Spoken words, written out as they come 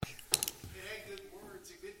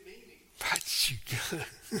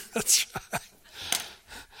That's right.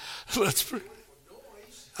 Let's pray.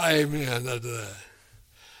 Amen.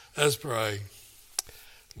 Let's pray.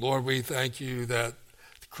 Lord, we thank you that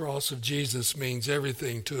the cross of Jesus means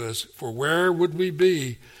everything to us. For where would we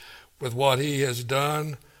be with what he has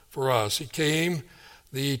done for us? He came,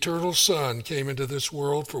 the eternal Son came into this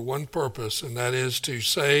world for one purpose, and that is to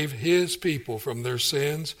save his people from their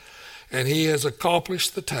sins. And he has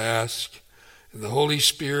accomplished the task. And the Holy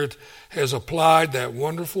Spirit has applied that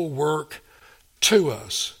wonderful work to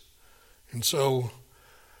us. And so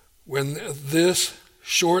when this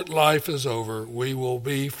short life is over, we will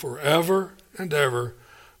be forever and ever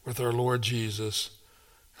with our Lord Jesus.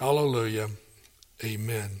 Hallelujah.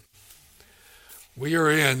 Amen. We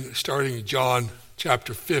are starting John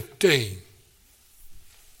chapter 15.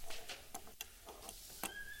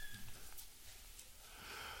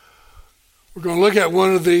 We're going to look at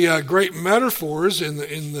one of the great metaphors in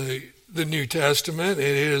the New Testament. It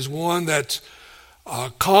is one that's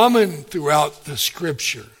common throughout the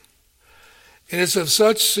Scripture. And it's of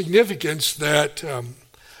such significance that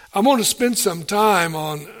I'm going to spend some time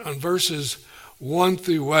on verses 1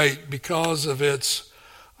 through 8 because of its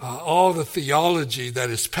all the theology that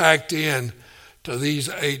is packed in to these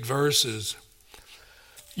 8 verses.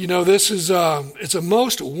 You know, this is it's a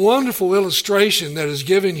most wonderful illustration that is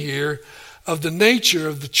given here of the nature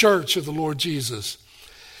of the church of the Lord Jesus.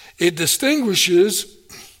 It distinguishes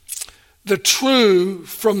the true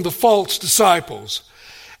from the false disciples.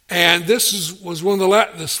 And this was one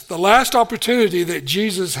of the last opportunity that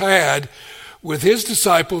Jesus had with his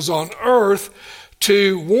disciples on earth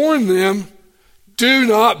to warn them, do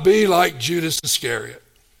not be like Judas Iscariot.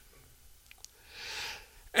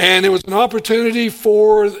 And it was an opportunity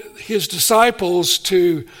for his disciples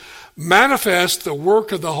to manifest the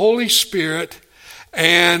work of the Holy Spirit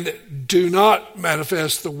and do not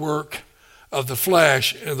manifest the work of the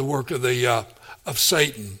flesh and the work of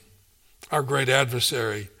Satan, our great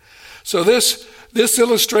adversary. So this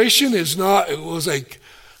illustration was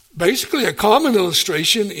basically a common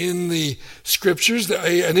illustration in the Scriptures.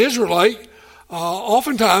 An Israelite,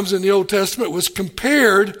 oftentimes in the Old Testament, was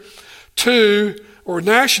compared to, or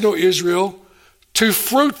national Israel, to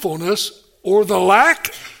fruitfulness or the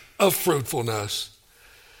lack of fruitfulness.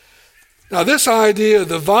 Now, this idea of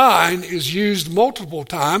the vine is used multiple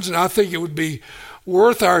times, and I think it would be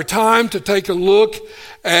worth our time to take a look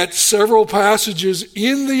at several passages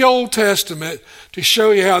in the Old Testament to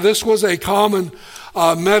show you how this was a common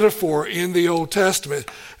metaphor in the Old Testament.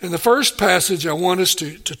 And the first passage I want us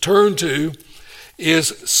to turn to is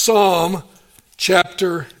Psalm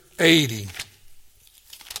chapter 80.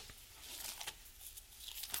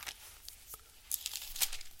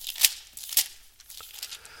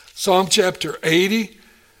 Psalm chapter 80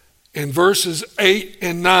 in verses 8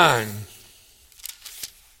 and 9.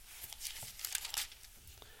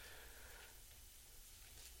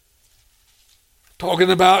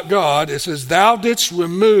 Talking about God, it says, Thou didst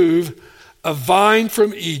remove a vine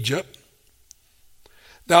from Egypt.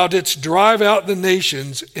 Thou didst drive out the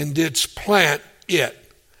nations and didst plant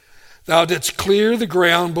it. Thou didst clear the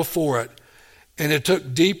ground before it, and it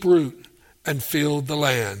took deep root and filled the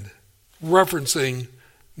land. Referencing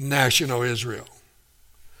national Israel.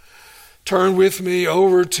 Turn with me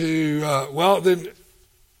over to,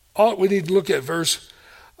 we need to look at verse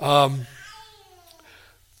 14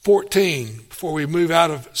 before we move out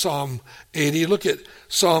of Psalm 80. Look at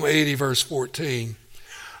Psalm 80, verse 14.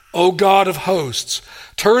 O God of hosts,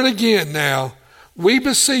 turn again now, we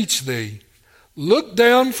beseech thee. Look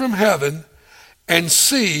down from heaven and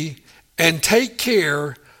see and take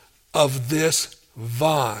care of this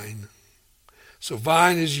vine. So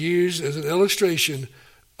vine is used as an illustration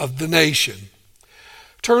of the nation.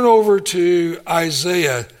 Turn over to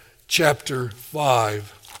Isaiah chapter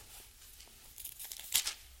 5.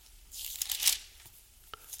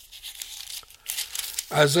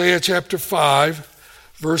 Isaiah chapter 5,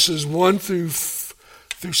 verses 1 through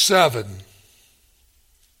 7.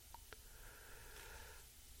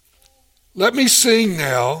 Let me sing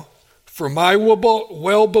now for my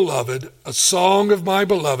well-beloved a song of my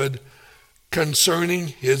beloved concerning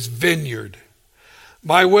his vineyard.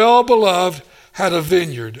 My well-beloved had a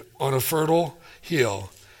vineyard on a fertile hill,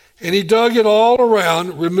 and he dug it all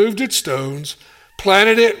around, removed its stones,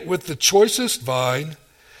 planted it with the choicest vine,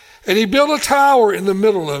 and he built a tower in the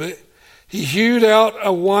middle of it. He hewed out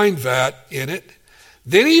a wine vat in it.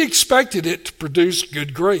 Then he expected it to produce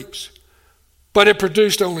good grapes, but it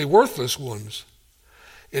produced only worthless ones.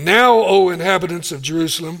 And now, O inhabitants of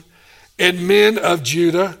Jerusalem and men of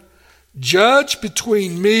Judah, judge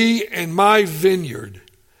between me and my vineyard.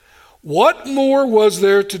 What more was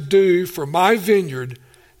there to do for my vineyard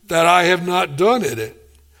that I have not done in it?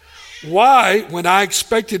 Why, when I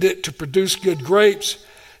expected it to produce good grapes,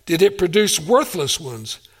 did it produce worthless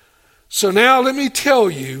ones? So now let me tell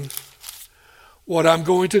you what I'm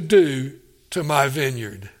going to do to my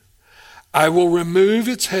vineyard. I will remove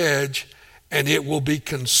its hedge, and it will be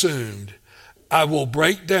consumed. I will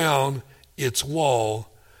break down its wall,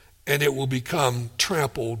 and it will become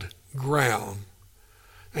trampled ground.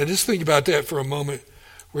 Now just think about that for a moment,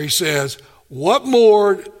 where he says, what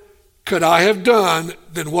more could I have done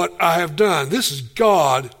than what I have done? This is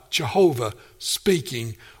God, Jehovah,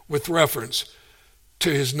 speaking with reference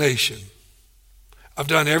to his nation. I've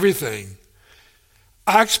done everything.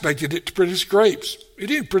 I expected it to produce grapes. It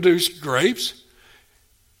didn't produce grapes.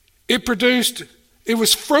 It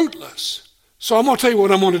was fruitless. So I'm going to tell you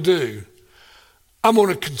what I'm going to do. I'm going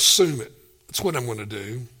to consume it. That's what I'm going to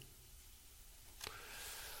do.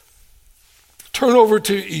 Turn over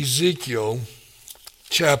to Ezekiel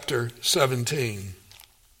chapter 17.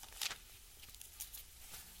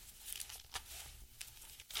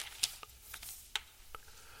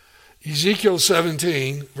 Ezekiel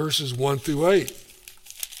 17, verses 1 through 8.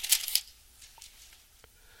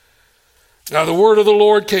 Now the word of the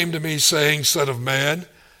Lord came to me, saying, Son of man,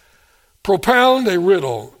 propound a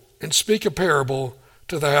riddle and speak a parable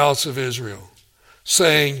to the house of Israel,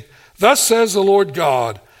 saying, Thus says the Lord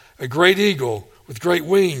God, a great eagle with great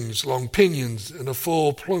wings, long pinions, and a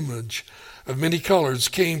full plumage of many colors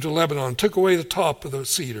came to Lebanon, took away the top of the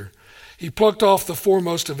cedar. He plucked off the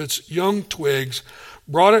foremost of its young twigs,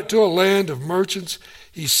 brought it to a land of merchants.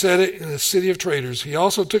 He set it in a city of traders. He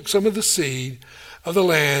also took some of the seed of the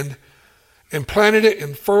land and planted it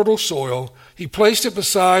in fertile soil. He placed it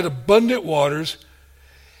beside abundant waters.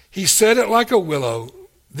 He set it like a willow.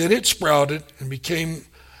 Then it sprouted and became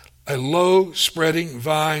a low spreading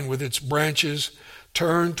vine with its branches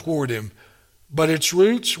turned toward him. But its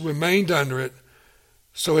roots remained under it,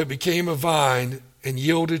 so it became a vine and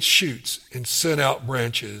yielded shoots and sent out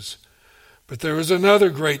branches. But there was another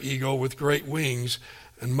great eagle with great wings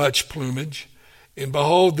and much plumage. And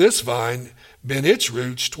behold, this vine bent its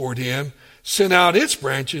roots toward him, sent out its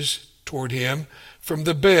branches toward him from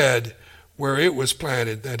the bed where it was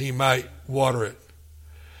planted, that he might water it.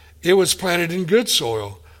 It was planted in good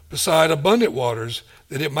soil, beside abundant waters,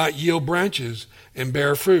 that it might yield branches and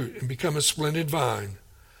bear fruit and become a splendid vine.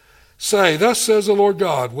 Say, Thus says the Lord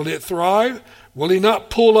God, will it thrive? Will he not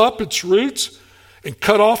pull up its roots and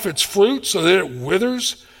cut off its fruit so that it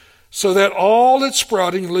withers, so that all its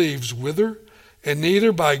sprouting leaves wither, and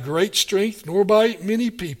neither by great strength nor by many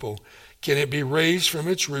people can it be raised from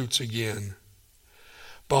its roots again?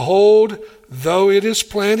 Behold, though it is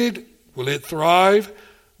planted, will it thrive?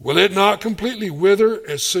 Will it not completely wither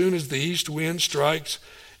as soon as the east wind strikes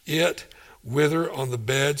it, wither on the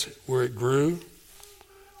beds where it grew?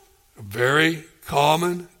 A very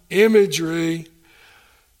common imagery,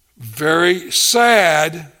 very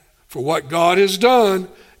sad for what God has done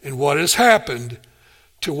and what has happened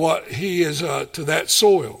to what he is to that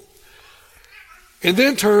soil. And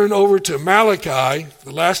then turn over to Malachi,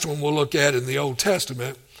 the last one we'll look at in the Old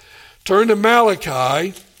Testament. Turn to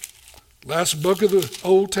Malachi, last book of the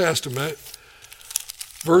Old Testament,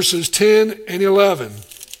 verses 10 and 11.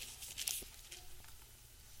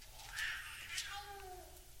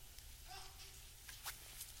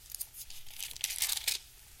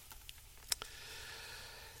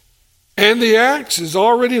 And the axe is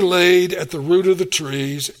already laid at the root of the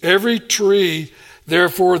trees. Every tree,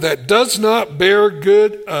 therefore, that does not bear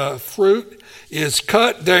good fruit is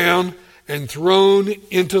cut down and thrown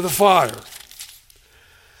into the fire.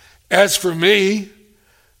 As for me,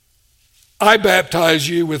 I baptize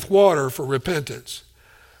you with water for repentance.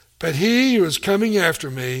 But he who is coming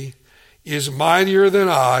after me is mightier than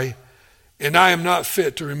I, and I am not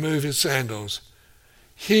fit to remove his sandals.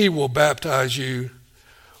 He will baptize you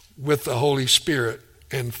with the Holy Spirit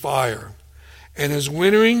and fire. And his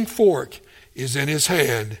winnowing fork is in his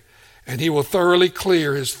hand, and he will thoroughly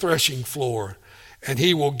clear his threshing floor. And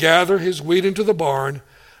he will gather his wheat into the barn,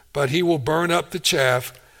 but he will burn up the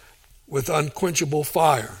chaff with unquenchable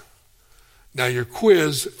fire. Now your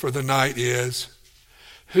quiz for the night is,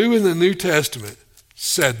 who in the New Testament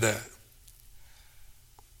said that?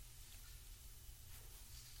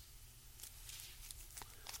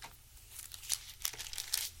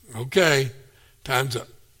 Okay, time's up.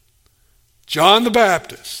 John the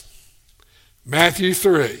Baptist, Matthew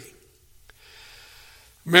 3.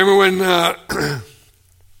 Remember when,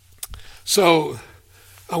 so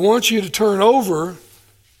I want you to turn over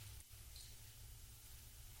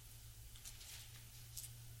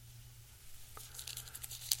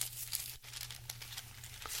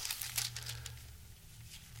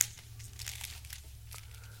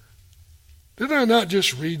Did I not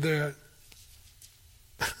just read that?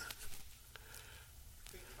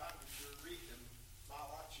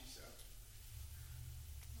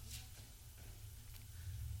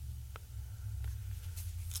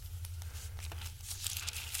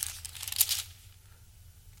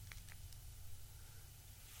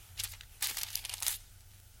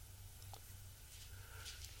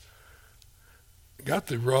 Got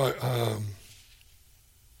the right.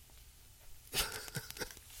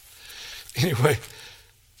 Anyway,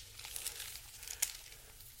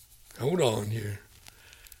 hold on here.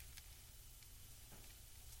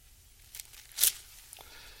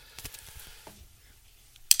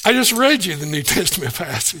 I just read you the New Testament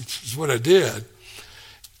passage, is what I did.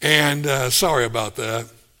 And sorry about that.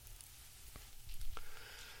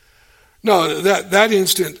 No, that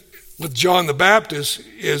instant with John the Baptist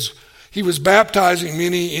is he was baptizing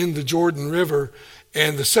many in the Jordan River,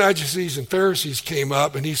 and the Sadducees and Pharisees came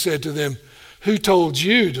up, and he said to them, "Who told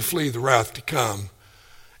you to flee the wrath to come?"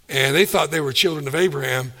 And they thought they were children of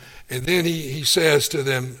Abraham. And then he says to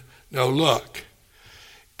them, "No, look,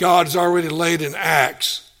 God has already laid an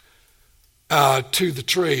axe to the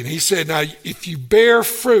tree." And he said, "Now, if you bear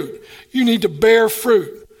fruit, you need to bear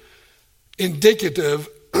fruit indicative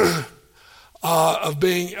of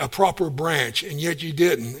being a proper branch, and yet you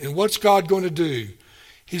didn't. And what's God going to do?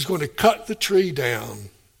 He's going to cut the tree down,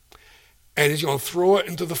 and he's going to throw it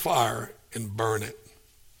into the fire and burn it."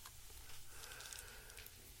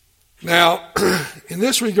 Now, in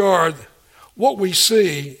this regard, what we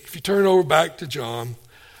see, if you turn over back to John,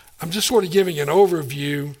 I'm just sort of giving an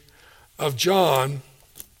overview of John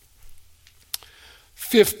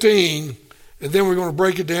 15, and then we're going to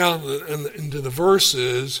break it down into the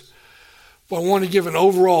verses. But I want to give an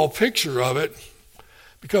overall picture of it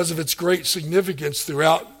because of its great significance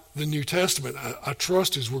throughout the New Testament, I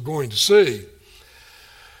trust, as we're going to see.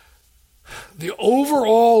 The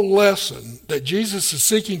overall lesson that Jesus is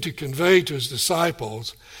seeking to convey to his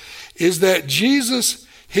disciples is that Jesus,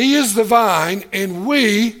 he is the vine, and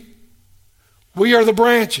we are the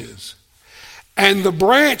branches. And the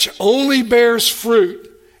branch only bears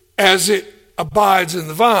fruit as it abides in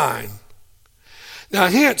the vine. Now,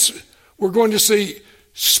 hence, we're going to see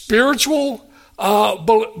spiritual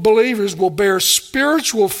believers will bear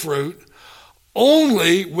spiritual fruit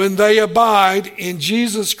only when they abide in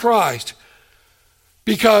Jesus Christ,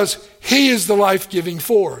 because he is the life-giving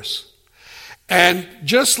force. And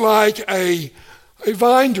just like a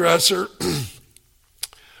vine dresser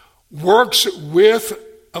works with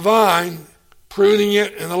a vine, pruning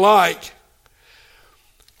it and the like,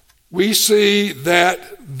 we see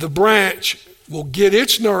that the branch will get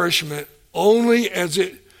its nourishment only as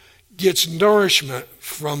it gets nourishment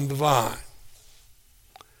from the vine.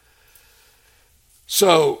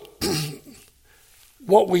 So,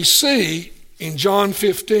 what we see in John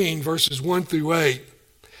 15, verses 1 through 8,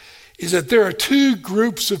 is that there are two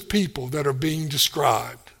groups of people that are being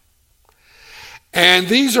described. And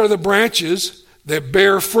these are the branches that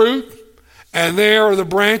bear fruit, and there are the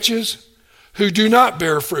branches who do not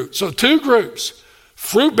bear fruit. So two groups,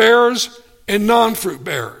 fruit bearers and non-fruit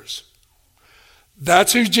bearers.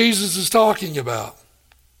 That's who Jesus is talking about.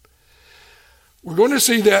 We're going to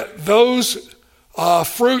see that those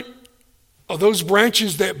those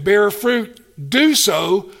branches that bear fruit do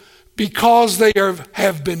so because they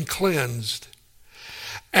have been cleansed.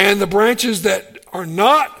 And the branches that are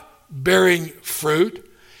not bearing fruit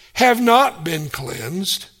have not been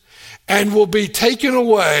cleansed and will be taken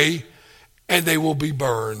away, and they will be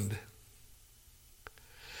burned.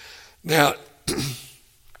 Now,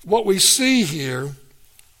 what we see here,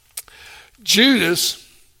 Judas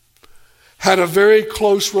had a very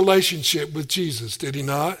close relationship with Jesus, did he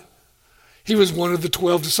not? He was one of the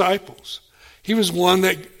 12 disciples. He was one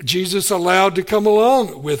that Jesus allowed to come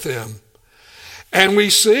along with him. And we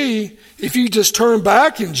see, if you just turn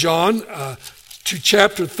back in John to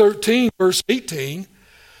chapter 13, verse 18,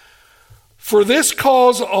 "For this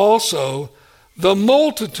cause also the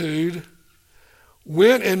multitude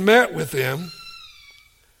went and met with him."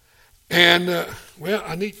 And,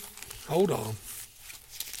 hold on.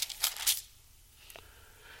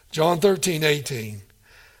 John 13, 18.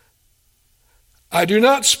 "I do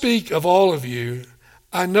not speak of all of you.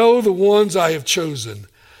 I know the ones I have chosen.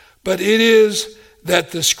 But it is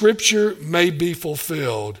that the scripture may be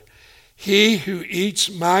fulfilled. He who eats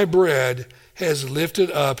my bread has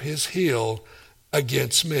lifted up his heel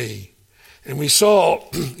against me." And we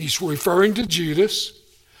saw he's referring to Judas.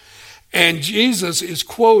 And Jesus is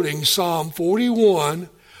quoting Psalm 41,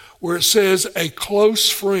 where it says, "A close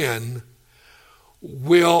friend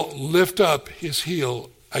will lift up his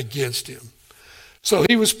heel against him." So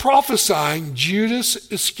he was prophesying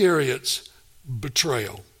Judas Iscariot's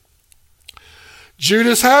betrayal.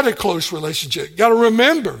 Judas had a close relationship. Got to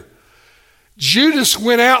remember, Judas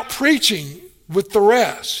went out preaching with the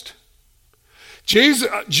rest.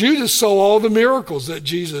 Judas saw all the miracles that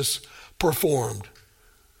Jesus performed.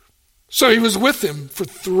 So he was with him for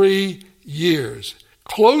 3 years.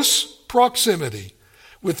 Close proximity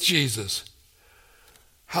with Jesus.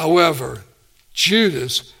 However,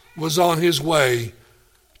 Judas was on his way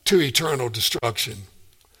to eternal destruction.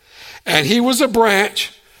 And he was a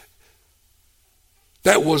branch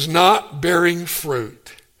that was not bearing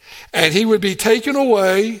fruit. And he would be taken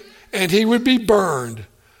away and he would be burned.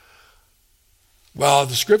 Well,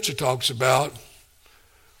 the scripture talks about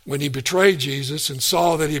when he betrayed Jesus and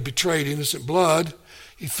saw that he had betrayed innocent blood,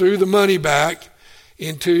 he threw the money back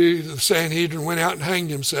into the Sanhedrin, went out and hanged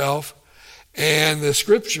himself. And the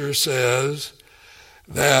scripture says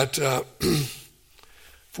that,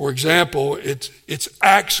 for example, it's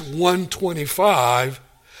Acts 1:25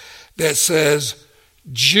 that says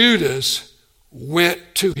Judas went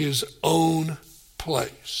to his own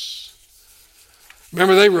place.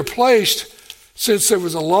 Remember, they replaced, since there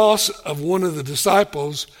was a loss of one of the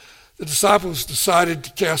disciples decided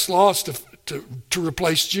to cast lots to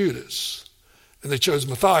replace Judas. And they chose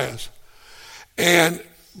Matthias.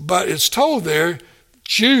 But it's told there,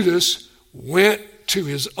 Judas went to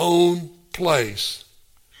his own place.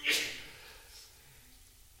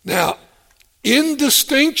 Now, in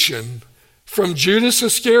distinction from Judas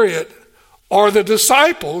Iscariot are the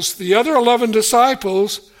disciples, the other 11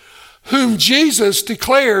 disciples, whom Jesus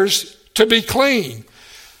declares to be clean.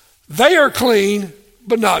 They are clean,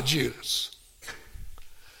 but not Judas.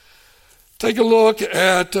 Take a look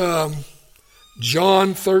at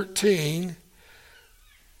John 13,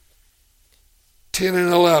 10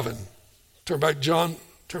 and 11. Turn back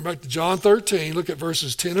to John 13, look at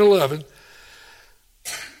verses 10 and 11.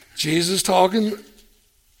 Jesus talking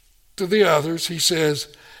to the others, he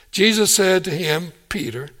says, Jesus said to him,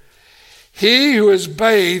 Peter, he who is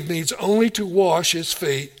bathed needs only to wash his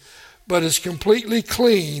feet, but is completely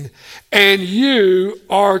clean, and you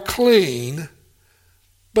are clean,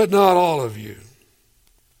 but not all of you.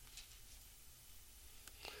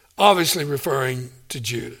 Obviously referring to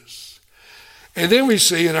Judas. And then we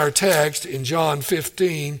see in our text in John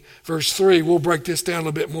 15, verse 3, we'll break this down a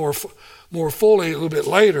little bit more fully a little bit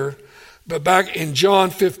later, but back in John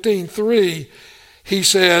 15, 3, he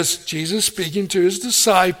says, Jesus speaking to his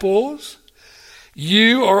disciples,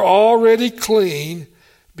 you are already clean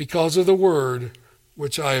because of the word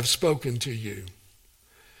which I have spoken to you.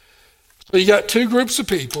 So you got two groups of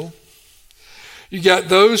people. You got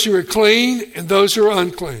those who are clean and those who are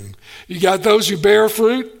unclean. You got those who bear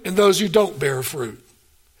fruit and those who don't bear fruit.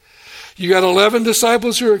 You got 11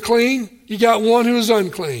 disciples who are clean. You got one who is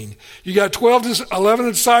unclean. You got 11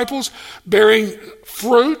 disciples bearing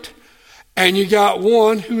fruit, and you got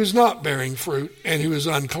one who is not bearing fruit and who is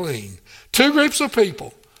unclean. Two groups of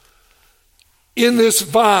people in this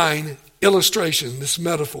vine illustration, this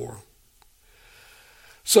metaphor.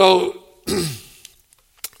 So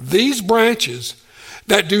these branches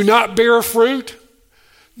that do not bear fruit,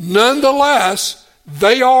 nonetheless,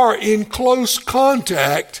 they are in close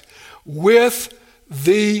contact with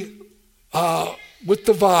the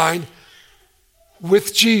vine,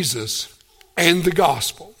 with Jesus and the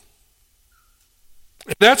gospel.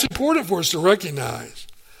 And that's important for us to recognize.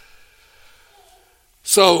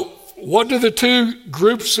 So, what do the two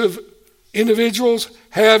groups of individuals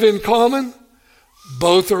have in common?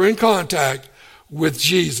 Both are in contact with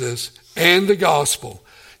Jesus and the gospel.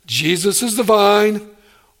 Jesus is the vine,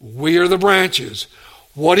 we are the branches.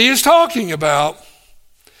 What he is talking about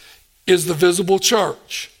is the visible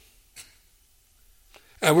church.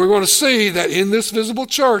 And we're going to see that in this visible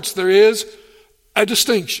church there is a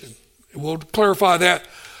distinction. We'll clarify that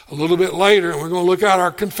a little bit later, and we're going to look at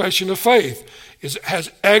our confession of faith. It has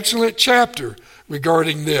an excellent chapter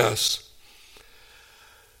regarding this.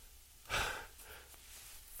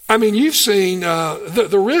 I mean, you've seen,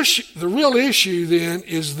 the real issue then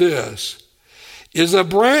is this. Is a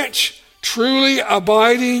branch truly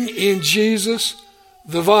abiding in Jesus,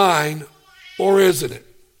 the vine, or isn't it?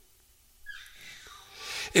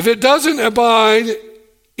 If it doesn't abide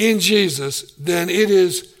in Jesus, then it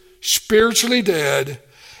is spiritually dead,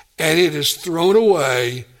 and it is thrown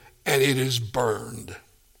away, and it is burned.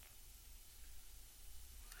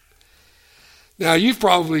 Now, you've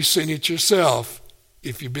probably seen it yourself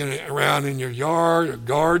if you've been around in your yard or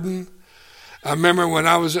garden. I remember when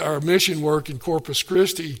I was at our mission work in Corpus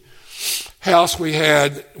Christi house we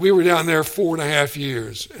were down there 4.5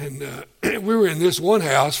 years. And we were in this one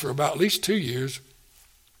house for about at least 2 years.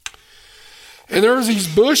 And there was these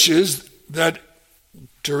bushes that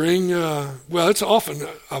during, it's often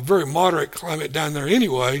a very moderate climate down there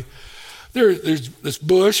anyway. There's this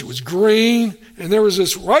bush, it was green, and there was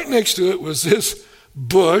this, right next to it was this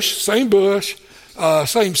bush, same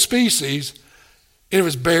species, and it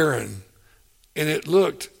was barren, and it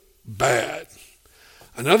looked bad.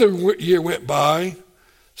 Another year went by,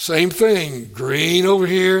 same thing, green over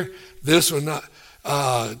here, this one not,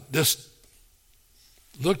 this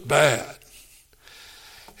looked bad.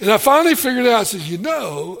 And I finally figured out, I said,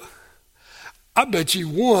 I bet you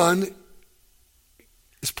one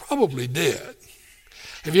is probably dead.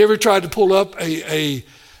 Have you ever tried to pull up a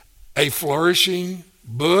flourishing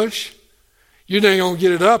bush? You're not going to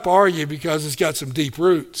get it up, are you? Because it's got some deep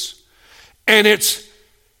roots. And it's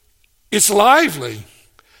lively.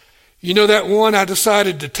 You know that one I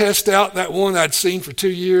decided to test out, that one I'd seen for 2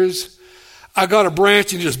 years? I got a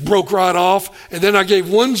branch and it just broke right off. And then I gave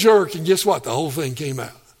one jerk and guess what? The whole thing came out.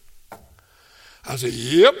 I said,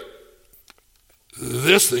 yep,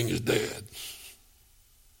 this thing is dead.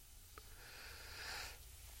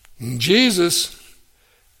 And Jesus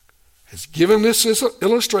has given this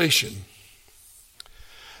illustration.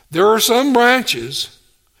 There are some branches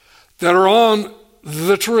that are on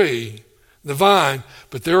the tree, the vine,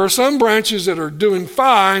 but there are some branches that are doing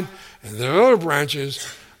fine, and there are other branches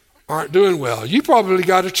aren't doing well. You probably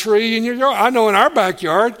got a tree in your yard. I know in our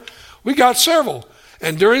backyard, we got several.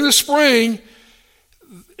 And during the spring,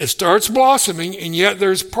 it starts blossoming, and yet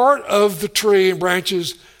there's part of the tree and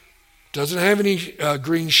branches doesn't have any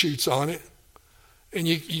green shoots on it. And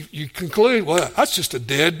you conclude, well, that's just a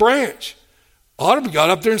dead branch. Ought to be got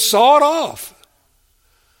up there and saw it off.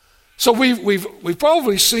 So we've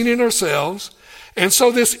probably seen it ourselves. And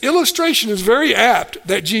so this illustration is very apt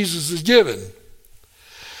that Jesus is given.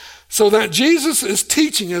 So that Jesus is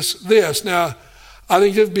teaching us this. Now, I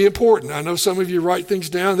think it would be important. I know some of you write things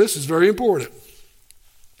down. This is very important.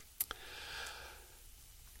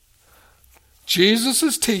 Jesus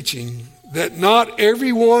is teaching that not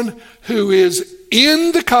everyone who is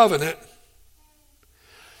in the covenant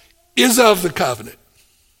is of the covenant.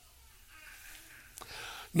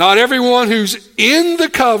 Not everyone who's in the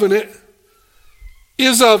covenant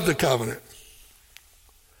is of the covenant.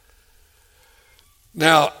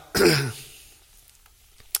 Now,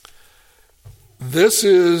 this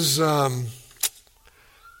is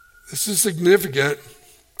significant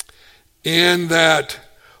in that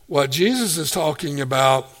what Jesus is talking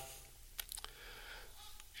about,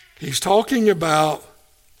 he's talking about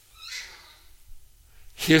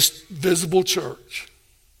his visible church.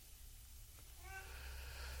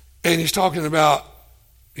 And he's talking about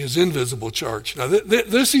his invisible church. Now,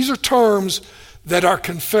 these are terms that our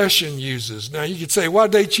confession uses. Now, you could say, why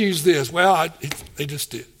did they choose this? Well, they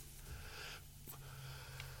just did.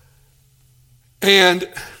 And,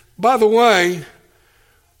 by the way,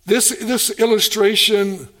 this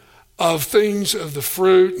illustration of things of the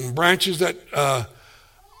fruit and branches that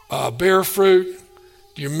bear fruit,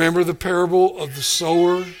 do you remember the parable of the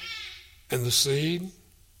sower and the seed?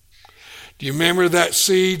 Do you remember that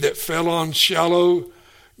seed that fell on shallow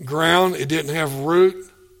ground? It didn't have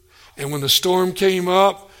root. And when the storm came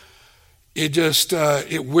up,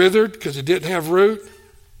 it withered because it didn't have root.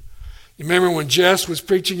 You remember when Jess was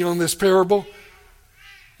preaching on this parable?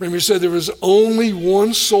 Remember he said there was only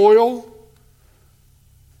one soil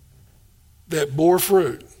that bore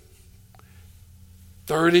fruit.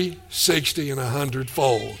 30, 60, and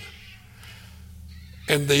 100-fold.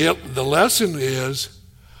 And the lesson is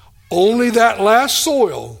only that last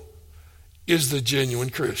soil is the genuine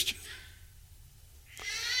Christian.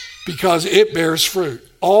 Because it bears fruit.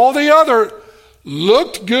 All the other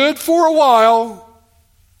looked good for a while.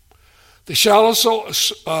 The shallow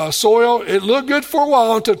soil, it looked good for a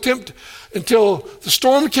while until the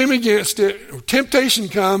storm came against it, or temptation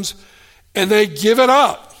comes, and they give it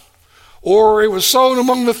up. Or it was sown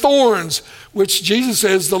among the thorns, which Jesus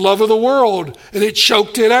says the love of the world, and it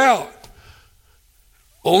choked it out.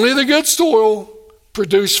 Only the good soil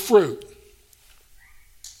produced fruit.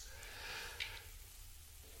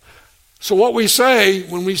 So what we say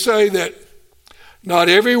when we say that not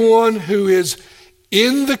everyone who is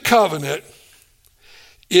in the covenant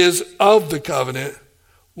is of the covenant,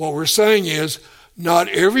 what we're saying is not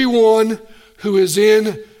everyone who is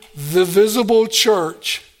in the visible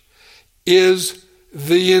church is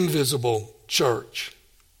the invisible church.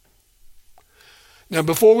 Now,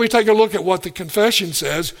 before we take a look at what the confession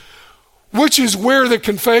says, which is where the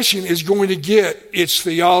confession is going to get its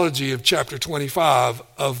theology of chapter 25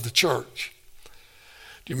 of the church.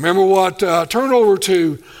 Do you remember what? Turn over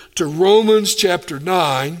to Romans chapter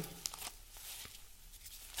 9.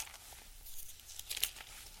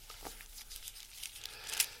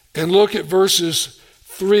 and look at verses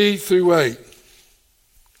 3 through 8.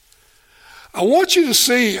 I want you to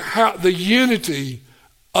see how the unity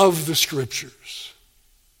of the Scriptures.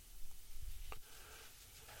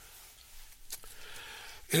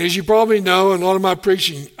 And as you probably know, in a lot of my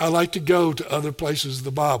preaching, I like to go to other places of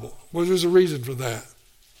the Bible. Well, there's a reason for that.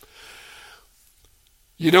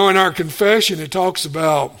 You know, in our confession, it talks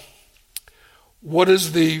about what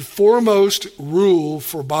is the foremost rule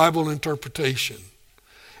for Bible interpretation.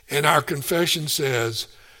 And our confession says,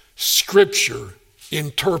 Scripture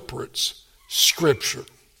interprets Scripture.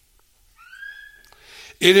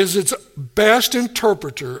 It is its best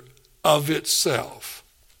interpreter of itself.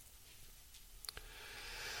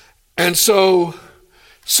 And so,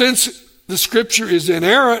 since the Scripture is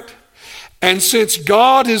inerrant, and since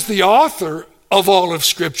God is the author of all of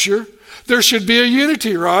Scripture, there should be a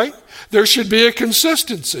unity, right? There should be a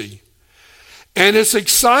consistency. And it's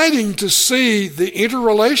exciting to see the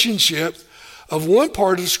interrelationship of one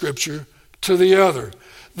part of Scripture to the other.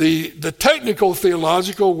 The technical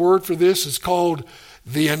theological word for this is called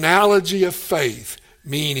the analogy of faith,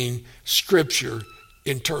 meaning Scripture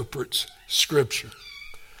interprets Scripture.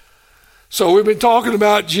 So we've been talking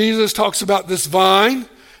about, Jesus talks about this vine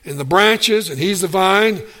and the branches, and he's the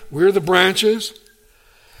vine, we're the branches.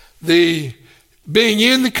 The being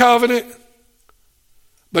in the covenant,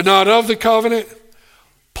 but not of the covenant.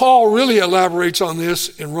 Paul really elaborates on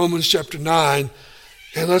this in Romans chapter 9.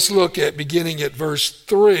 And let's look at beginning at verse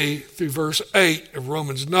 3 through verse 8 of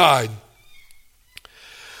Romans 9.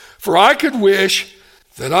 For I could wish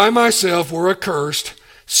that I myself were accursed,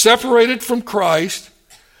 separated from Christ,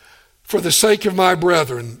 for the sake of my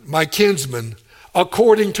brethren, my kinsmen,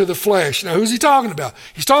 according to the flesh. Now, who's he talking about?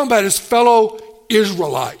 He's talking about his fellow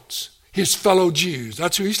Israelites, his fellow Jews.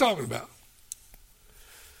 That's who he's talking about.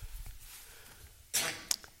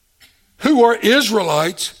 Who are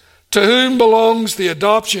Israelites, to whom belongs the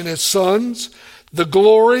adoption as sons, the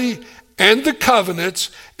glory and the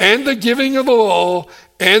covenants and the giving of the law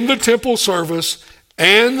and the temple service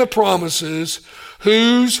and the promises,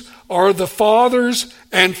 whose are the fathers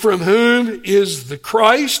and from whom is the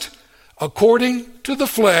Christ, according to the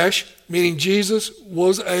flesh, meaning Jesus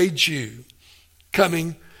was a Jew,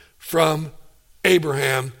 coming from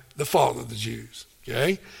Abraham, the father of the Jews.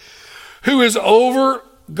 Okay? Who is over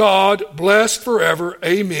God, blessed forever.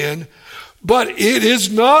 Amen. But it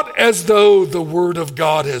is not as though the word of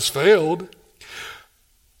God has failed.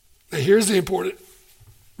 Now here's the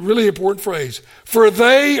really important phrase. For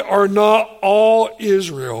they are not all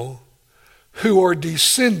Israel who are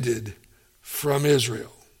descended from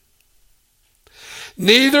Israel.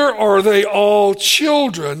 Neither are they all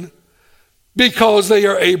children because they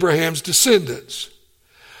are Abraham's descendants.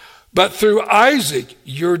 But through Isaac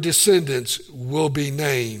your descendants will be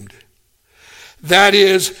named. That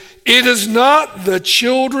is, it is not the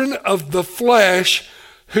children of the flesh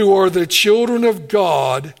who are the children of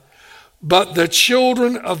God, but the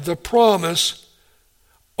children of the promise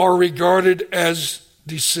are regarded as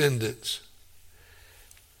descendants.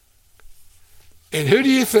 And who do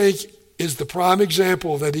you think is the prime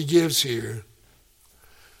example that he gives here?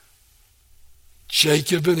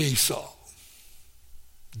 Jacob and Esau.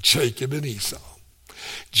 Jacob and Esau.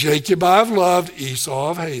 Jacob I've loved,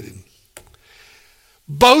 Esau I've hated.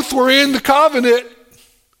 Both were in the covenant.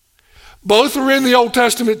 Both were in the Old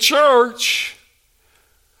Testament church.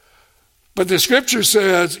 But the scripture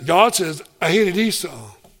says, God says, I hated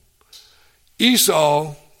Esau.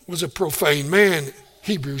 Esau was a profane man,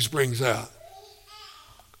 Hebrews brings out.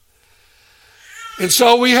 And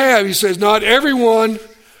so we have, he says, not everyone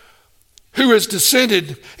who is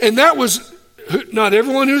descended, and that was, not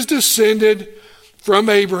everyone who's descended from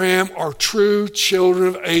Abraham are true children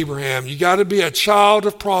of Abraham. You got to be a child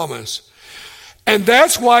of promise. And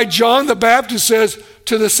that's why John the Baptist says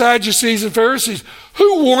to the Sadducees and Pharisees,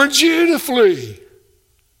 who warned you to flee?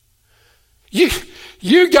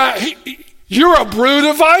 You're a brood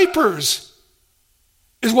of vipers,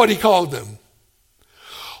 is what he called them.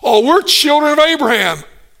 Oh, we're children of Abraham.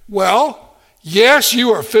 Well, yes,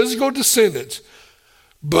 you are physical descendants,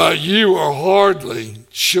 but you are hardly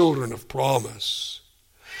children of promise.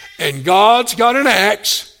 And God's got an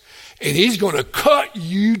axe, and he's going to cut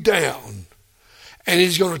you down. And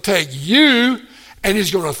he's going to take you, and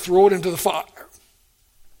he's going to throw it into the fire.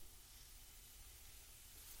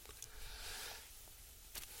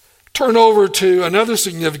 Turn over to another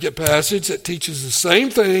significant passage that teaches the same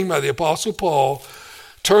thing by the Apostle Paul.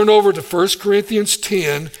 Turn over to 1 Corinthians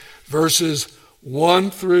 10, verses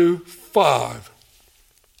 1 through 5.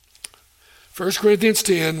 1 Corinthians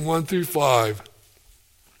 10, 1 through 5.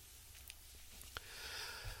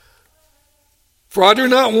 For I do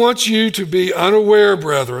not want you to be unaware,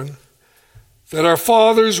 brethren, that our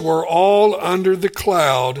fathers were all under the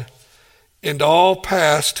cloud and all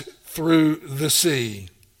passed through the sea,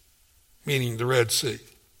 meaning the Red Sea.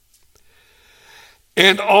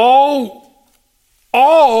 And all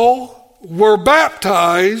were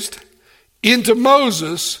baptized into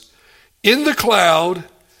Moses in the cloud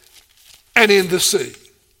and in the sea.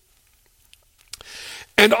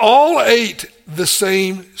 And all ate the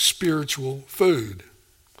same spiritual food.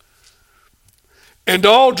 And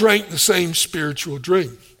all drank the same spiritual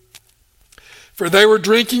drink. For they were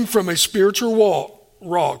drinking from a spiritual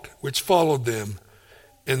rock which followed them,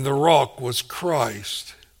 and the rock was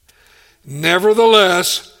Christ.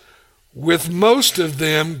 Nevertheless, with most of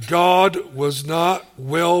them God was not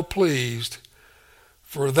well pleased,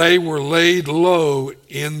 for they were laid low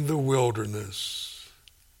in the wilderness.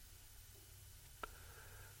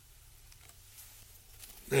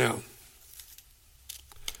 Now,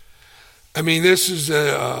 I mean, this is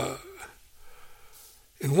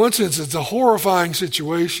in one sense, it's a horrifying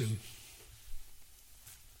situation.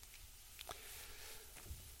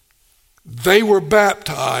 They were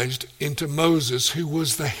baptized into Moses, who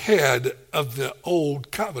was the head of the old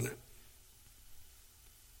covenant.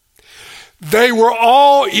 They were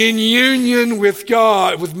all in union with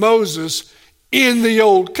God, with Moses, in the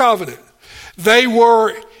old covenant. They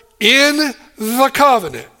were in the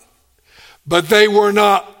covenant, but they were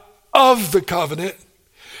not of the covenant,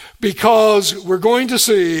 because we're going to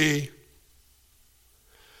see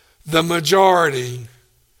the majority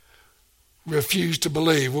refuse to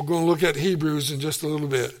believe. We're going to look at Hebrews in just a little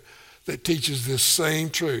bit that teaches this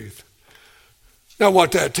same truth. Now,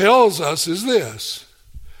 what that tells us is this: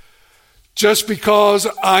 just because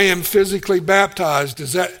I am physically baptized,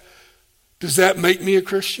 does that make me a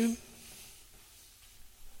Christian?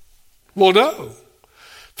 Well, no.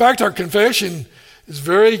 In fact, our confession is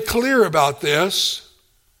very clear about this.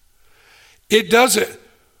 It doesn't.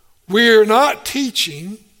 We're not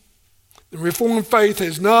teaching. The Reformed faith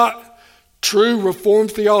has not, true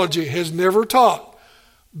Reformed theology has never taught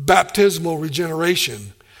baptismal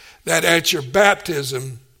regeneration, that at your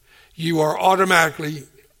baptism you are automatically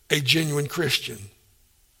a genuine Christian.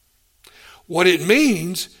 What it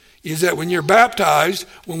means is that when you're baptized,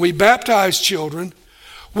 when we baptize children,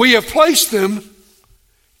 we have placed them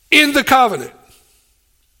in the covenant.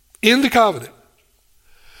 In the covenant.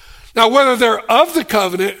 Now, whether they're of the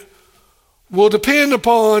covenant will depend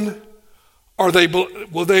upon,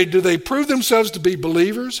 do they prove themselves to be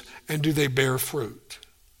believers, and do they bear fruit?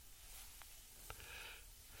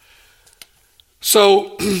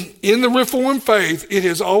 So, in the Reformed faith, it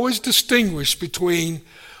has always distinguished between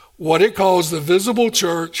what it calls the visible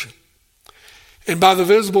church, and by the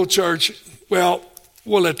visible church, well,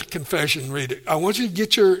 we'll let the confession read it. I want you to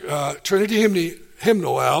get your Trinity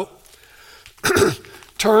hymnal out.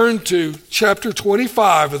 Turn to chapter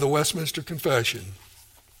 25 of the Westminster Confession.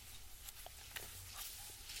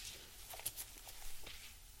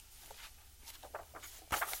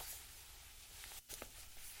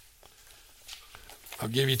 I'll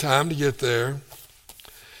give you time to get there.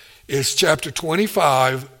 It's chapter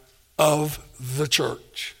 25 of the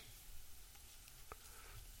church.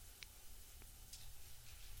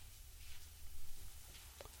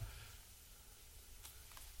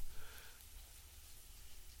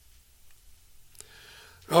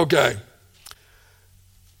 Okay.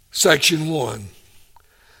 Section 1.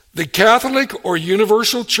 The Catholic or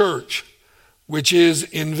universal church, which is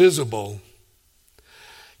invisible,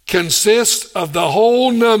 consists of the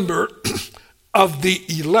whole number of the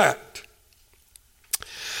elect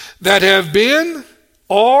that have been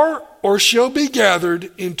or shall be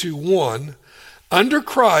gathered into one under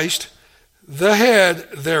Christ, the head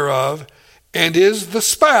thereof, and is the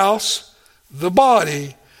spouse, the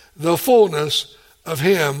body, the fullness of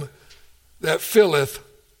him that filleth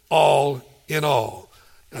all in all.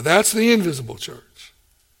 Now that's the invisible church.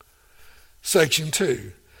 Section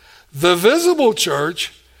 2. The visible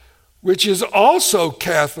church, which is also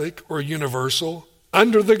Catholic or universal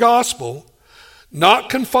under the gospel,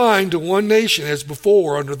 not confined to one nation as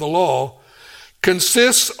before under the law,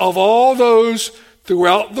 consists of all those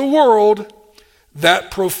throughout the world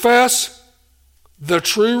that profess the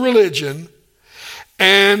true religion,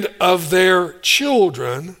 and of their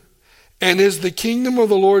children, and is the kingdom of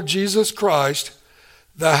the Lord Jesus Christ,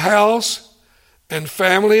 the house and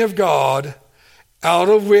family of God, out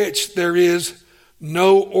of which there is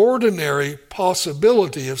no ordinary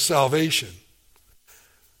possibility of salvation.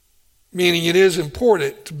 Meaning it is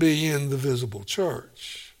important to be in the visible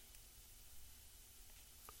church.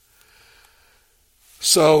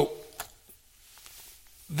 So,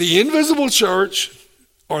 the invisible church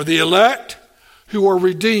are the elect who are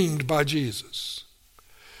redeemed by Jesus.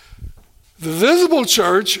 The visible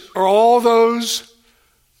church are all those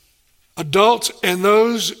adults and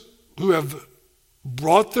those who have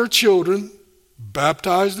brought their children,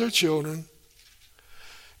 baptized their children,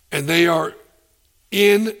 and they are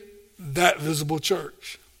in that visible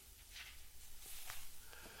church.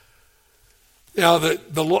 Now,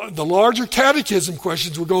 the larger catechism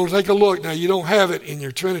questions, we're going to take a look. Now, you don't have it in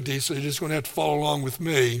your Trinity, so you're just going to have to follow along with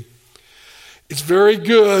me. It's very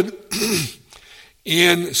good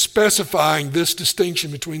in specifying this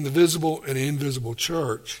distinction between the visible and invisible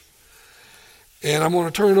church. And I'm going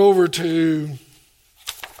to turn over to,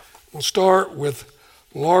 we'll start with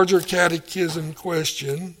larger catechism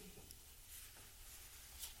question.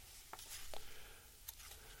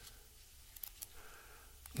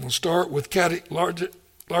 We'll start with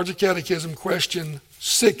larger catechism question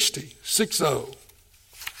 60.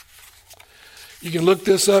 You can look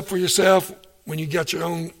this up for yourself when you get your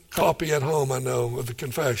own copy at home, I know, of the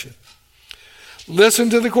confession. Listen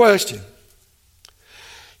to the question.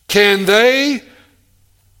 Can they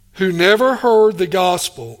who never heard the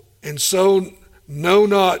gospel and so know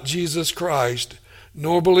not Jesus Christ,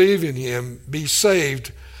 nor believe in him, be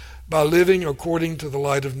saved by living according to the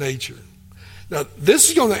light of nature? Now, this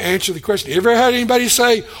is going to answer the question. You ever had anybody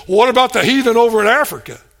say, what about the heathen over in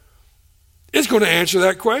Africa? It's going to answer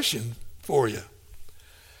that question for you.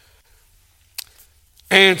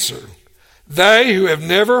 Answer. They who have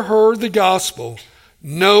never heard the gospel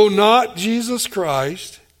know not Jesus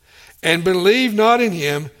Christ and believe not in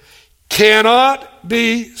him cannot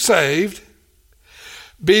be saved,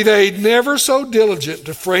 be they never so diligent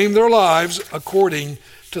to frame their lives according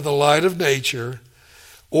to the light of nature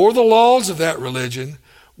or the laws of that religion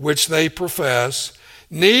which they profess,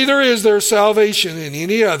 neither is there salvation in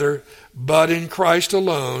any other but in Christ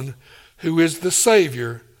alone, who is the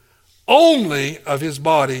Savior only of his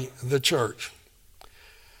body, the church.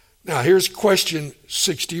 Now here's question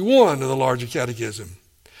 61 of the larger catechism.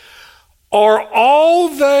 Are all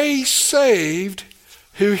they saved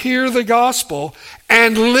who hear the gospel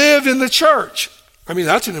and live in the church? I mean,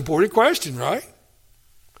 that's an important question, right?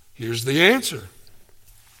 Here's the answer.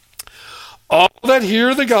 All that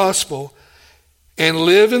hear the gospel and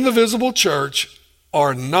live in the visible church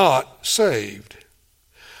are not saved,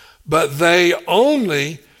 but they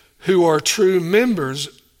only who are true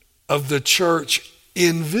members of the church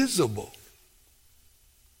invisible.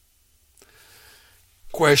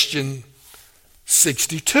 Question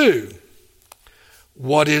 62.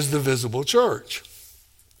 What is the visible church?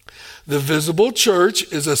 The visible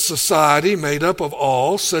church is a society made up of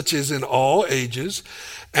all, such as in all ages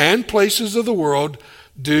and places of the world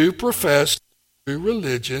do profess true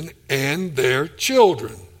religion and their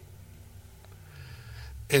children.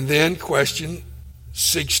 And then question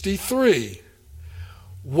 63.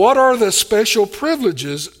 What are the special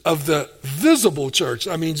privileges of the visible church?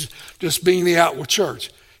 I mean, just being the outward church.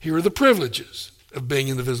 Here are the privileges of being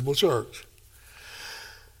in the visible church.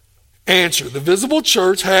 Answer. The visible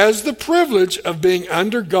church has the privilege of being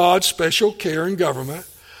under God's special care and government,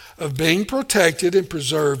 of being protected and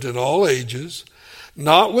preserved in all ages,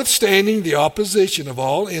 notwithstanding the opposition of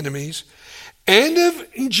all enemies, and of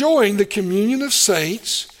enjoying the communion of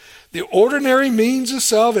saints, the ordinary means of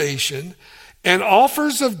salvation, and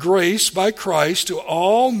offers of grace by Christ to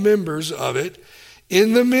all members of it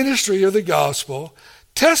in the ministry of the gospel,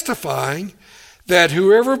 testifying that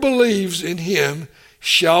whoever believes in him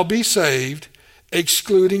shall be saved,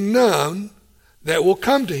 excluding none that will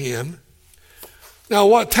come to him. Now,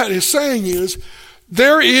 what that is saying is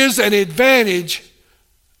there is an advantage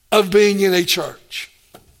of being in a church.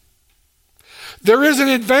 There is an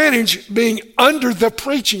advantage being under the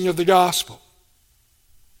preaching of the gospel.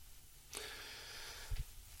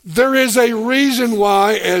 There is a reason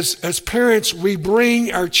why, as parents, we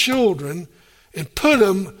bring our children and put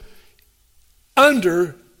them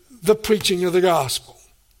under the preaching of the gospel.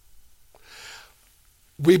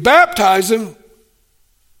 We baptize them,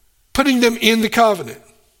 putting them in the covenant.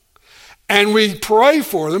 And we pray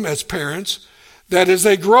for them as parents that as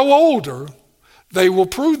they grow older, they will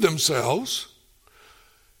prove themselves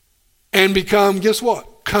and become, guess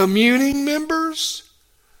what? Communing members.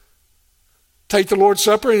 Take the Lord's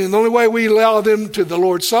Supper, and the only way we allow them to the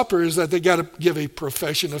Lord's Supper is that they got to give a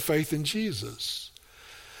profession of faith in Jesus.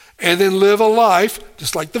 And then live a life,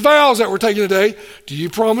 just like the vows that we're taking today. Do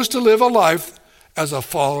you promise to live a life as a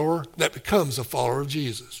follower that becomes a follower of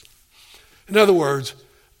Jesus? In other words,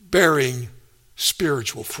 bearing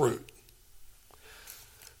spiritual fruit.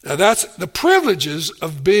 Now that's the privileges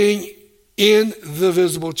of being in the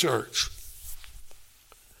visible church.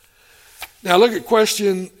 Now look at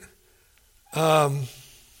question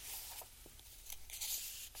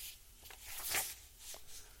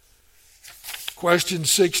question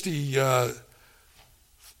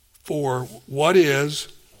 64. What is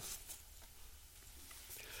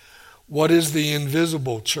the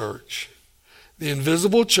invisible church? The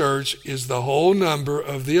invisible church is the whole number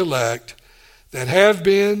of the elect that have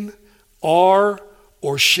been, are,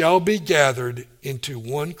 or shall be gathered into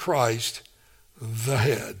one Christ, the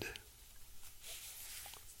head.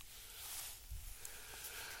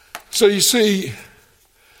 So you see,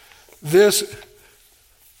 this,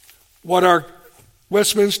 what our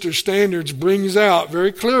Westminster Standards brings out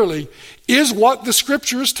very clearly, is what the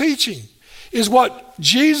Scripture is teaching, is what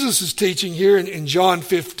Jesus is teaching here in John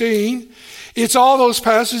 15. It's all those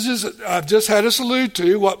passages that I've just had us allude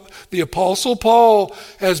to, what the Apostle Paul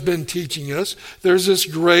has been teaching us. There's this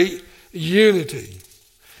great unity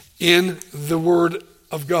in the Word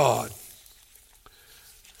of God.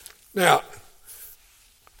 Now,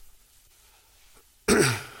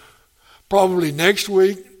 probably next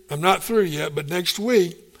week, I'm not through yet, but next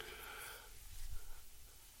week,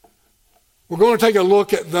 we're going to take a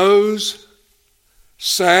look at those,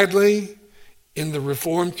 sadly, in the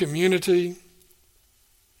Reformed community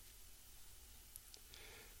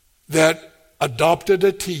that adopted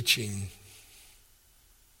a teaching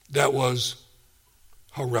that was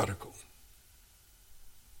heretical.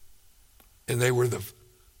 And they were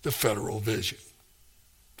the federal vision.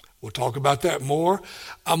 We'll talk about that more.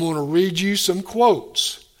 I'm going to read you some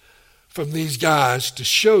quotes from these guys to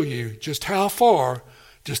show you just how far,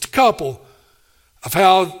 just a couple, of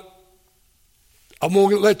how I'm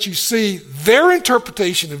going to let you see their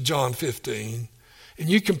interpretation of John 15, and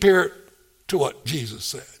you compare it to what Jesus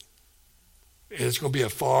said. And it's going to be a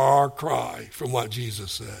far cry from what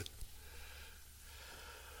Jesus said.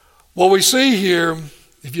 What we see here,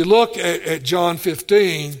 if you look at John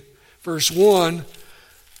 15, verse 1,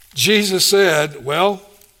 Jesus said, well,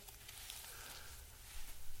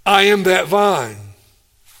 I am that vine.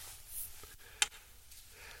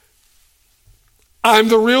 I'm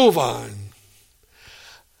the real vine.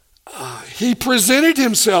 He presented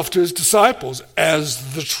himself to his disciples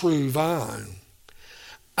as the true vine.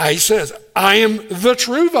 He says, I am the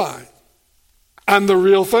true vine. I'm the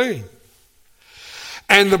real thing.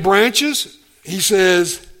 And the branches, he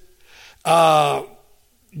says, you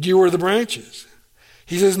are the branches.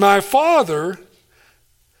 He says, my Father,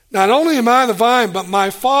 not only am I the vine, but my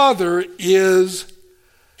Father is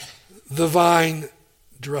the vine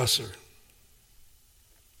dresser.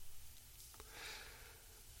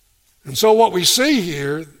 And so what we see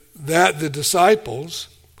here, that the disciples,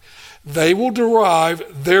 they will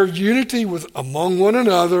derive their unity among one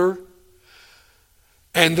another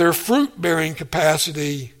and their fruit-bearing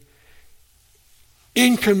capacity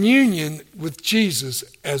in communion with Jesus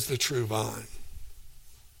as the true vine.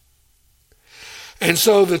 And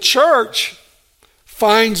so the church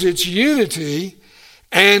finds its unity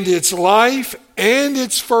and its life and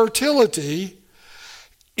its fertility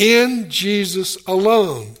in Jesus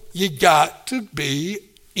alone. You got to be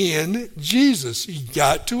in Jesus. You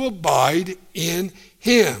got to abide in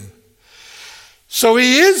Him. So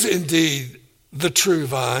He is indeed the true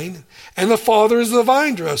vine, and the Father is the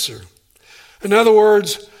vine dresser. In other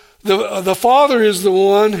words, the Father is the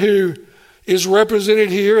one who is represented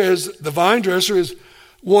here as the vine dresser, is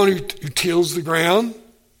one who tills the ground.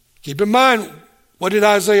 Keep in mind, what did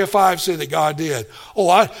Isaiah 5 say that God did? Oh,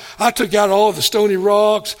 I took out all the stony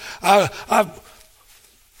rocks. I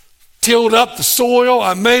tilled up the soil.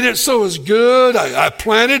 I made it so it was good. I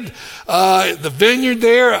planted the vineyard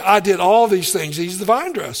there. I did all these things. He's the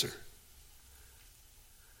vine dresser.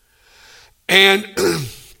 And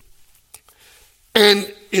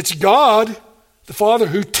it's God, the Father,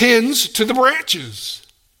 who tends to the branches.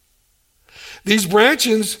 These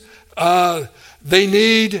branches, they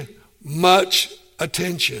need much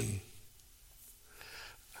attention.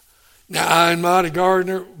 Now, I'm not a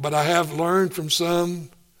gardener, but I have learned from some,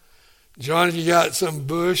 John, if you got some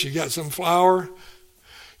bush, you got some flower,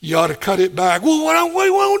 you ought to cut it back. Well, what do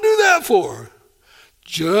you want to do that for?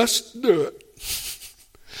 Just do it.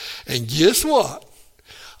 And guess what?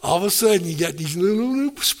 All of a sudden, you got these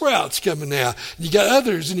little sprouts coming out. And you got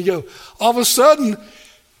others, and you go, all of a sudden,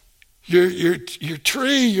 your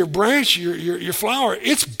tree, your branch, your flower,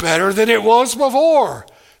 it's better than it was before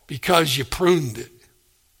because you pruned it.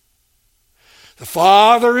 The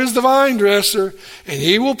Father is the vine dresser, and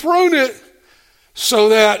He will prune it so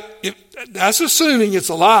that, that's assuming it's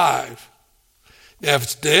alive. Now, if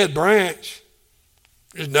it's a dead branch,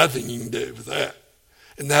 there's nothing you can do with that.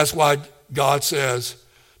 And that's why God says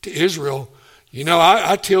to Israel, You know,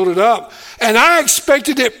 I tilled it up, and I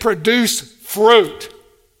expected it to produce fruit.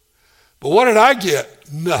 But what did I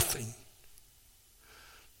get? Nothing.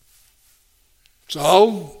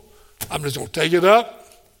 So I'm just going to take it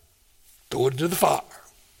up, throw it into the fire,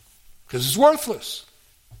 because it's worthless.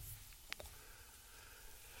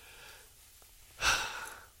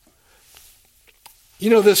 You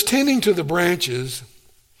know, this tending to the branches,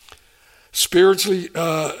 spiritually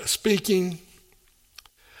speaking,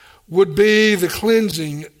 would be the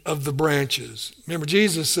cleansing of the branches. Remember,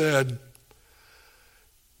 Jesus said,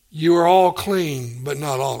 "You are all clean, but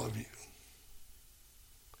not all of you."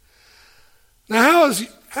 Now,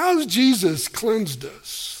 how has Jesus cleansed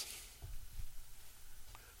us?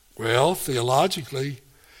 Well, theologically,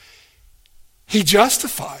 he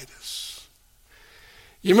justified us.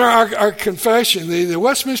 You remember our confession, the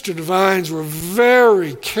Westminster Divines were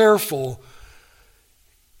very careful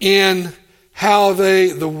in how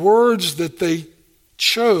the words that they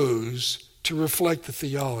chose to reflect the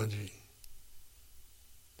theology.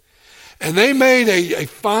 And they made a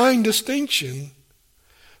fine distinction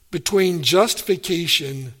between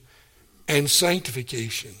justification and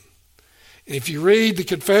sanctification. And if you read the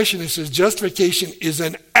confession, it says justification is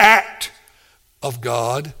an act of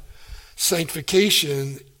God.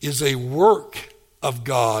 Sanctification is a work of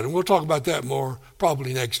God. And we'll talk about that more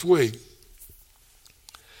probably next week.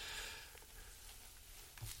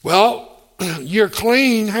 Well, you're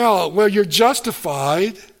clean. How? Well, you're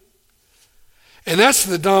justified. And that's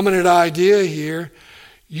the dominant idea here.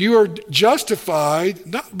 You are justified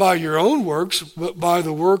not by your own works, but by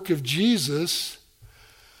the work of Jesus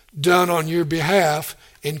done on your behalf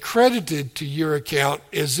and credited to your account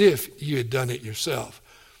as if you had done it yourself.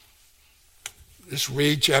 Let's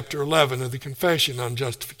read chapter 11 of the Confession on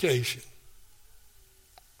Justification.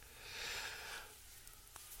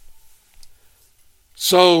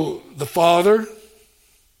 So the Father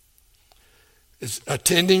is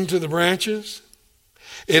attending to the branches.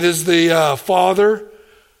 It is the Father.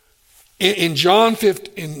 In John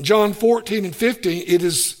 14 and 15, it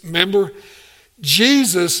is, remember,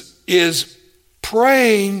 Jesus is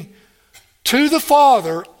praying to the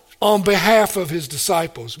Father on behalf of his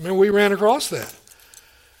disciples. Remember, we ran across that.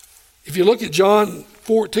 If you look at John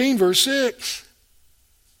 14, verse 6,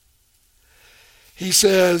 he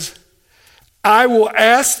says, "I will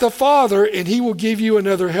ask the Father, and he will give you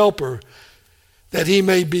another helper, that he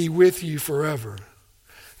may be with you forever."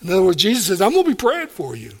 In other words, Jesus says, "I'm going to be praying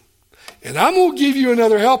for you. And I'm going to give you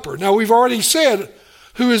another helper." Now, we've already said,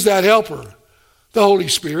 who is that helper? The Holy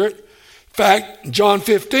Spirit. In fact, John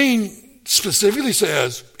 15 specifically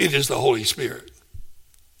says it is the Holy Spirit.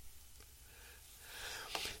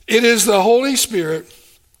 It is the Holy Spirit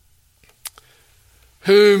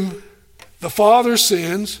whom the Father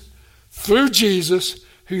sends through Jesus,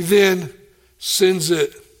 who then sends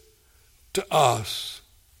it to us.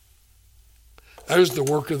 That is the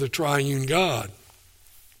work of the triune God.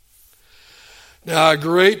 Now, a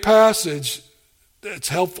great passage that's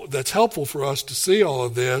helpful for us to see all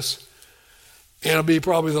of this, and it'll be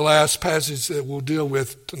probably the last passage that we'll deal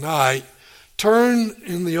with tonight. Turn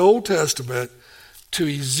in the Old Testament to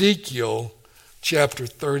Ezekiel chapter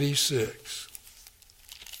 36.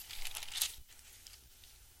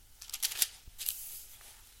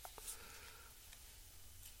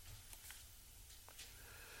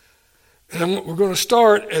 And we're going to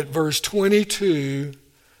start at verse 22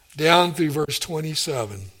 down through verse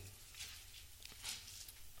 27.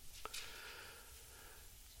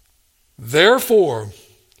 "Therefore,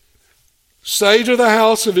 say to the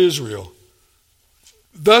house of Israel,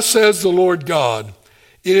 thus says the Lord God,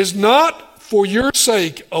 it is not for your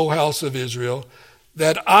sake, O house of Israel,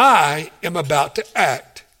 that I am about to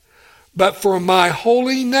act, but for my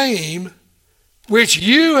holy name, which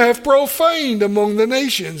you have profaned among the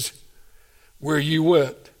nations where you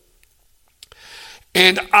went.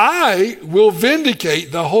 And I will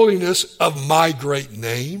vindicate the holiness of my great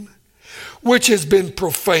name, which has been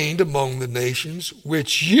profaned among the nations,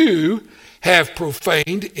 which you have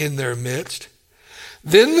profaned in their midst.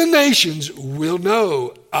 Then the nations will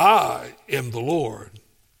know I am the Lord,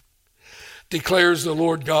 declares the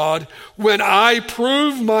Lord God, when I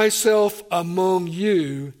prove myself among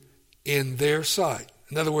you in their sight."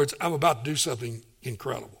 In other words, I'm about to do something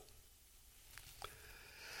incredible.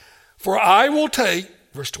 "For I will take,"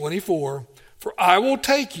 verse 24, "for I will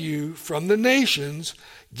take you from the nations,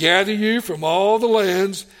 gather you from all the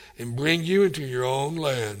lands, and bring you into your own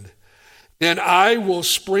land. Then I will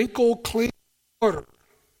sprinkle clean water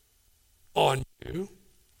on you."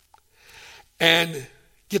 And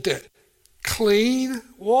get that, clean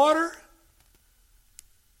water?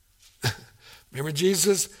 Remember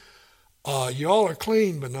Jesus, y'all are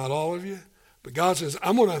clean, but not all of you. But God says,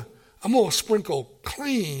 I'm gonna sprinkle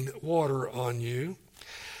clean water on you,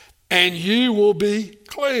 and you will be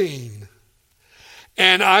clean.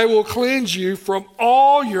 And I will cleanse you from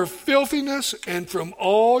all your filthiness and from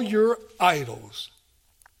all your idols.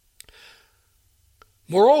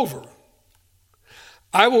 Moreover,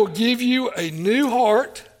 I will give you a new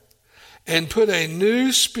heart and put a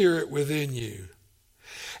new spirit within you.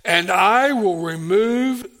 And I will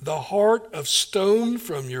remove the heart of stone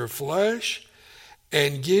from your flesh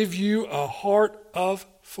and give you a heart of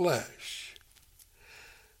flesh.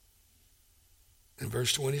 In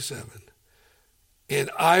verse 27, and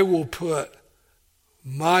I will put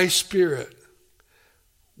my spirit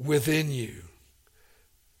within you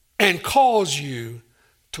and cause you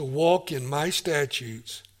to walk in my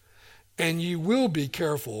statutes, and you will be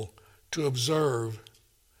careful to observe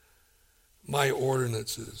my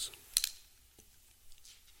ordinances.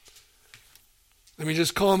 Let me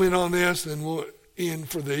just comment on this, then we'll end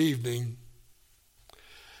for the evening.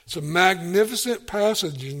 It's a magnificent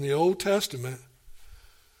passage in the Old Testament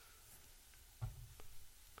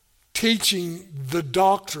teaching the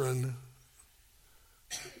doctrine,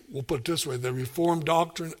 we'll put it this way, the Reformed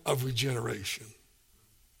doctrine of regeneration.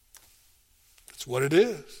 That's what it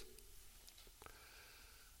is.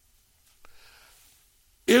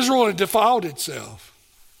 Israel had defiled itself.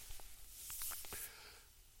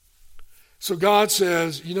 So God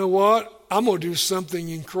says, you know what? I'm going to do something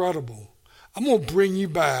incredible. I'm going to bring you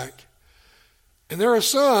back. And there are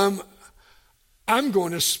some, I'm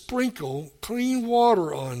going to sprinkle clean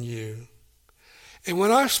water on you. And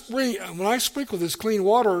when I sprinkle this clean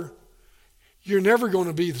water, you're never going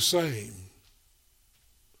to be the same.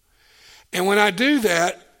 And when I do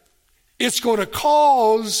that, it's going to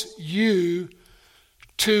cause you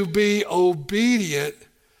to be obedient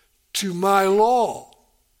to my law.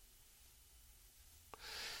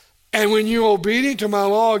 And when you're obedient to my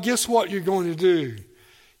law, guess what you're going to do?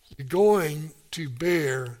 You're going to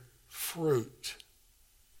bear fruit.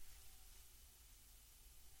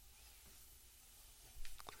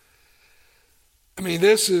 I mean,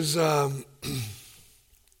 this is, and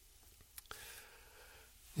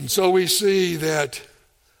so we see that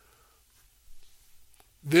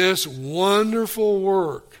this wonderful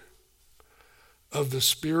work of the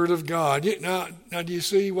Spirit of God. Now do you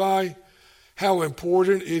see how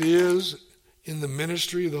important it is in the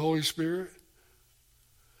ministry of the Holy Spirit?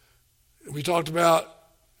 We talked about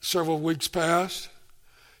several weeks past.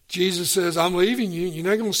 Jesus says, I'm leaving you. You're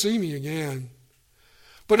not going to see me again.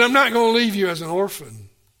 But I'm not going to leave you as an orphan.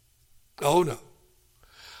 Oh, no.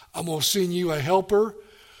 I'm going to send you a helper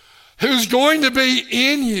who's going to be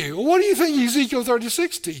in you. What do you think Ezekiel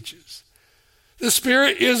 36 teaches? The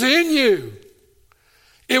Spirit is in you.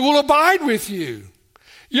 It will abide with you.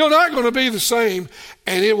 You're not going to be the same,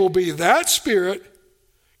 and it will be that Spirit.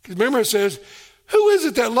 Because remember it says, who is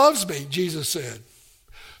it that loves me? Jesus said.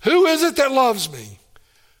 Who is it that loves me?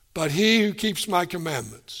 But he who keeps my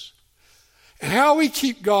commandments. And how we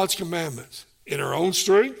keep God's commandments? In our own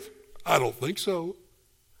strength? I don't think so.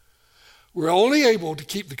 We're only able to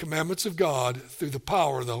keep the commandments of God through the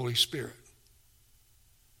power of the Holy Spirit.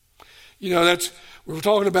 You know, we were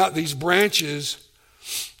talking about these branches.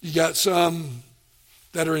 You got some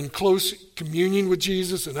that are in close communion with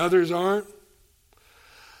Jesus and others aren't.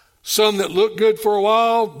 Some that look good for a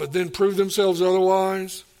while but then prove themselves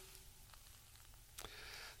otherwise.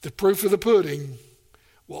 The proof of the pudding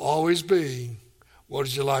will always be, what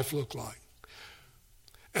does your life look like?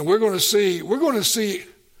 And we're going to see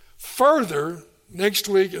further next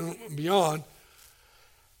week and beyond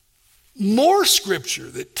more scripture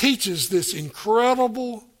that teaches this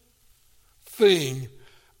incredible thing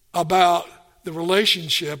about the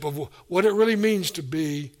relationship of what it really means to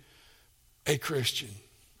be a Christian.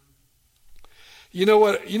 You know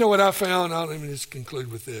what I found? I'll even just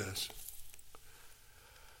conclude with this.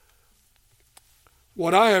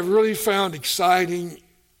 What I have really found exciting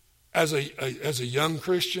as a young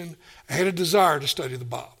Christian, I had a desire to study the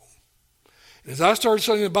Bible. And as I started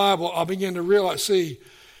studying the Bible, I began to realize, there's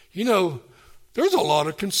a lot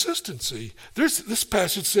of consistency. This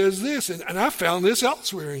passage says this, and I found this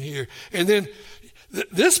elsewhere in here. And then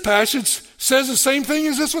this passage says the same thing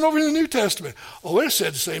as this one over in the New Testament. Oh, it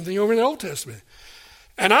said the same thing over in the Old Testament.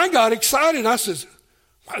 And I got excited. I said,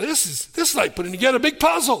 wow, this is like putting together a big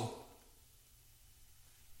puzzle.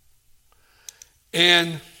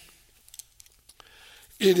 And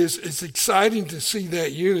it's exciting to see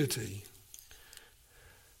that unity.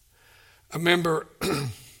 I remember,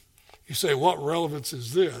 you say, what relevance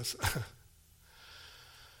is this?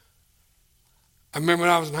 I remember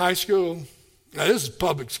when I was in high school. Now, this is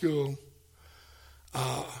public school.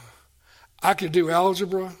 I could do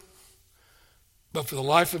algebra, but for the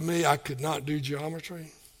life of me, I could not do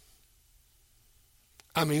geometry.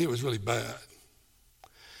 I mean, it was really bad.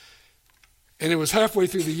 And it was halfway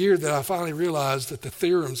through the year that I finally realized that the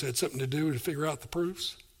theorems had something to do to figure out the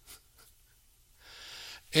proofs.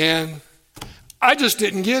 And I just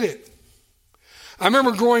didn't get it. I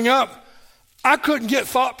remember growing up, I couldn't get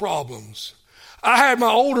thought problems. I had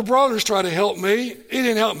my older brothers try to help me. It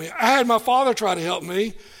didn't help me. I had my father try to help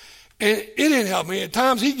me, and it didn't help me. At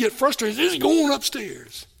times he'd get frustrated. He's going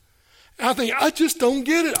upstairs. And I think, I just don't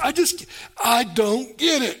get it. I don't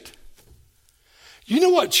get it. You know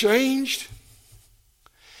what changed?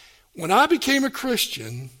 When I became a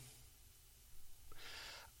Christian,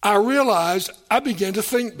 I realized I began to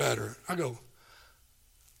think better. I go,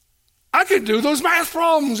 I can do those math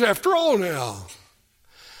problems after all now.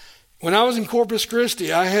 When I was in Corpus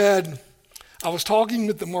Christi, I was talking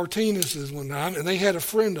with the Martinezes one time, and they had a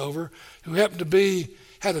friend over who happened to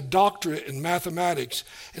had a doctorate in mathematics.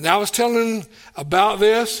 And I was telling them about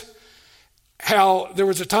this, how there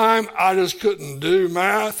was a time I just couldn't do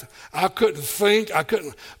math. I couldn't think.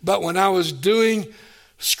 But when I was doing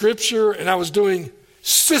scripture and I was doing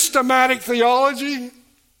systematic theology,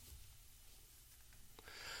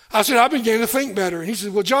 I said, I began to think better. And he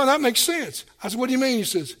said, well, John, that makes sense. I said, what do you mean? He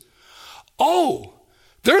says, oh,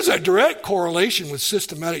 there's a direct correlation with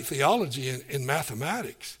systematic theology in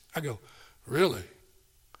mathematics. I go, really?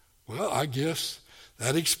 Well, I guess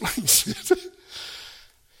that explains it.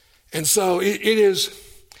 And so it is,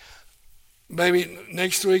 maybe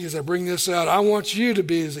next week as I bring this out, I want you to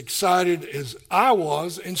be as excited as I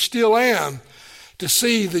was and still am to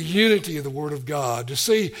see the unity of the Word of God, to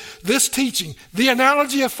see this teaching, the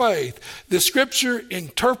analogy of faith. The Scripture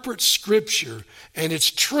interprets Scripture, and it's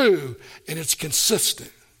true, and it's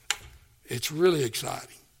consistent. It's really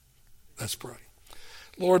exciting. Let's pray.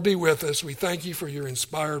 Lord, be with us. We thank you for your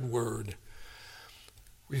inspired Word.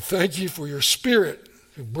 We thank you for your Spirit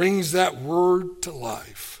who brings that Word to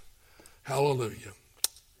life. Hallelujah.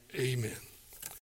 Amen.